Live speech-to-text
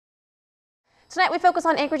Tonight we focus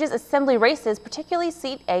on Anchorage's assembly races, particularly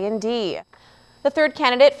seat A and D. The third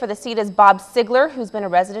candidate for the seat is Bob Sigler, who's been a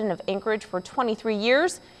resident of Anchorage for 23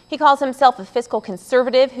 years. He calls himself a fiscal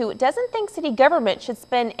conservative who doesn't think city government should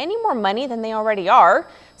spend any more money than they already are.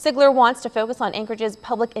 Sigler wants to focus on Anchorage's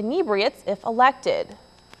public inebriates if elected.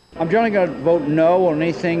 I'm generally going to vote no on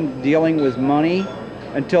anything dealing with money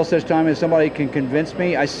until such time as somebody can convince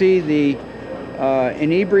me. I see the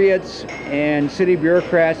inebriates and city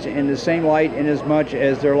bureaucrats in the same light in as much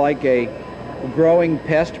as they're like a growing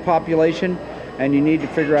pest population, and you need to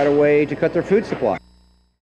figure out a way to cut their food supply.